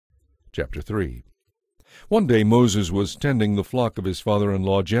Chapter 3. One day Moses was tending the flock of his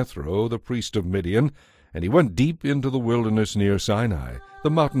father-in-law Jethro, the priest of Midian, and he went deep into the wilderness near Sinai,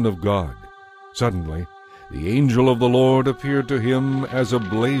 the mountain of God. Suddenly, the angel of the Lord appeared to him as a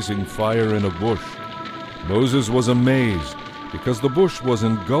blazing fire in a bush. Moses was amazed, because the bush was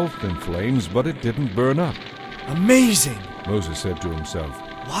engulfed in flames, but it didn't burn up. Amazing! Moses said to himself,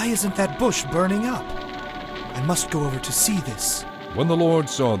 Why isn't that bush burning up? I must go over to see this. When the Lord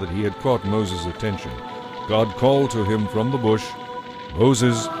saw that he had caught Moses' attention, God called to him from the bush,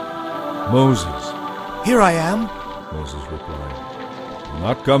 Moses, Moses. Here I am, Moses replied. Do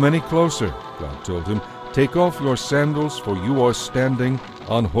not come any closer, God told him. Take off your sandals, for you are standing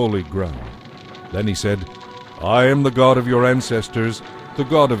on holy ground. Then he said, I am the God of your ancestors, the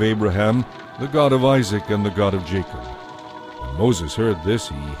God of Abraham, the God of Isaac, and the God of Jacob. When Moses heard this,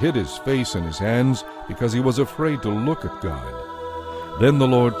 he hid his face in his hands, because he was afraid to look at God. Then the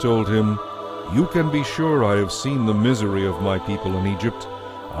Lord told him, You can be sure I have seen the misery of my people in Egypt.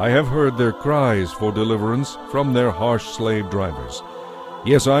 I have heard their cries for deliverance from their harsh slave drivers.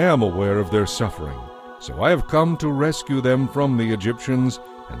 Yes, I am aware of their suffering. So I have come to rescue them from the Egyptians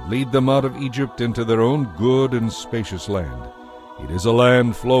and lead them out of Egypt into their own good and spacious land. It is a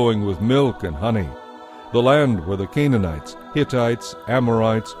land flowing with milk and honey, the land where the Canaanites, Hittites,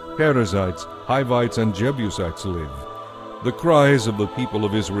 Amorites, Perizzites, Hivites, and Jebusites live. The cries of the people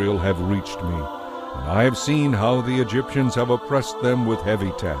of Israel have reached me, and I have seen how the Egyptians have oppressed them with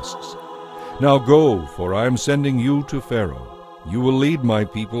heavy tasks. Now go, for I am sending you to Pharaoh. You will lead my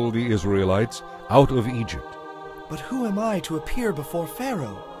people, the Israelites, out of Egypt. But who am I to appear before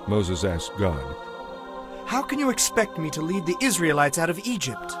Pharaoh? Moses asked God. How can you expect me to lead the Israelites out of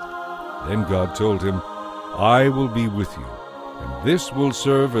Egypt? Then God told him, I will be with you, and this will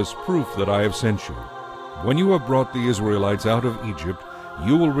serve as proof that I have sent you. When you have brought the Israelites out of Egypt,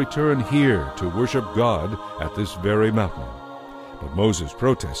 you will return here to worship God at this very mountain. But Moses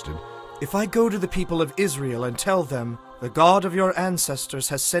protested, If I go to the people of Israel and tell them, The God of your ancestors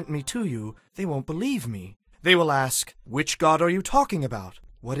has sent me to you, they won't believe me. They will ask, Which God are you talking about?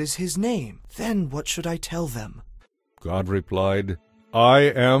 What is his name? Then what should I tell them? God replied, I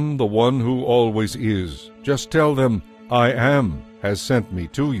am the one who always is. Just tell them, I am has sent me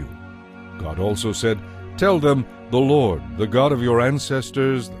to you. God also said, Tell them, the Lord, the God of your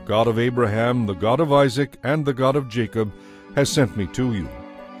ancestors, the God of Abraham, the God of Isaac, and the God of Jacob, has sent me to you.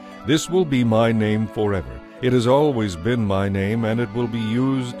 This will be my name forever. It has always been my name, and it will be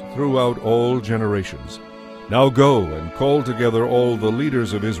used throughout all generations. Now go and call together all the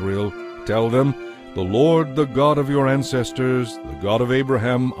leaders of Israel. Tell them, The Lord, the God of your ancestors, the God of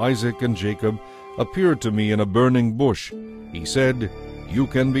Abraham, Isaac, and Jacob, appeared to me in a burning bush. He said, You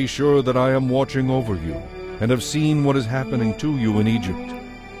can be sure that I am watching over you, and have seen what is happening to you in Egypt.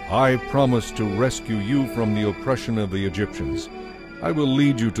 I promise to rescue you from the oppression of the Egyptians. I will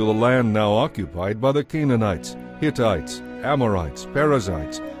lead you to the land now occupied by the Canaanites, Hittites, Amorites,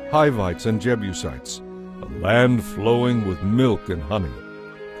 Perizzites, Hivites, and Jebusites, a land flowing with milk and honey.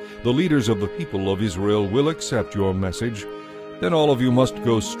 The leaders of the people of Israel will accept your message. Then all of you must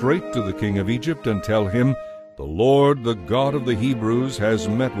go straight to the king of Egypt and tell him, The Lord, the God of the Hebrews, has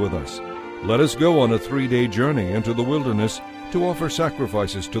met with us. Let us go on a 3-day journey into the wilderness to offer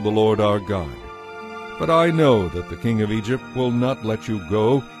sacrifices to the Lord our God. But I know that the king of Egypt will not let you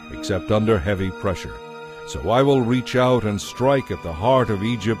go except under heavy pressure. So I will reach out and strike at the heart of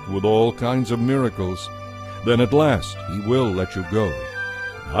Egypt with all kinds of miracles. Then at last he will let you go.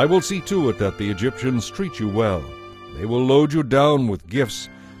 I will see to it that the Egyptians treat you well. They will load you down with gifts,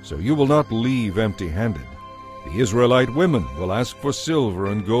 so you will not leave empty-handed. The Israelite women will ask for silver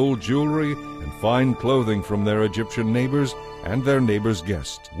and gold jewelry and fine clothing from their Egyptian neighbors and their neighbors'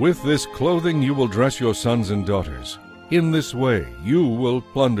 guests. With this clothing you will dress your sons and daughters. In this way you will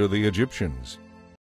plunder the Egyptians.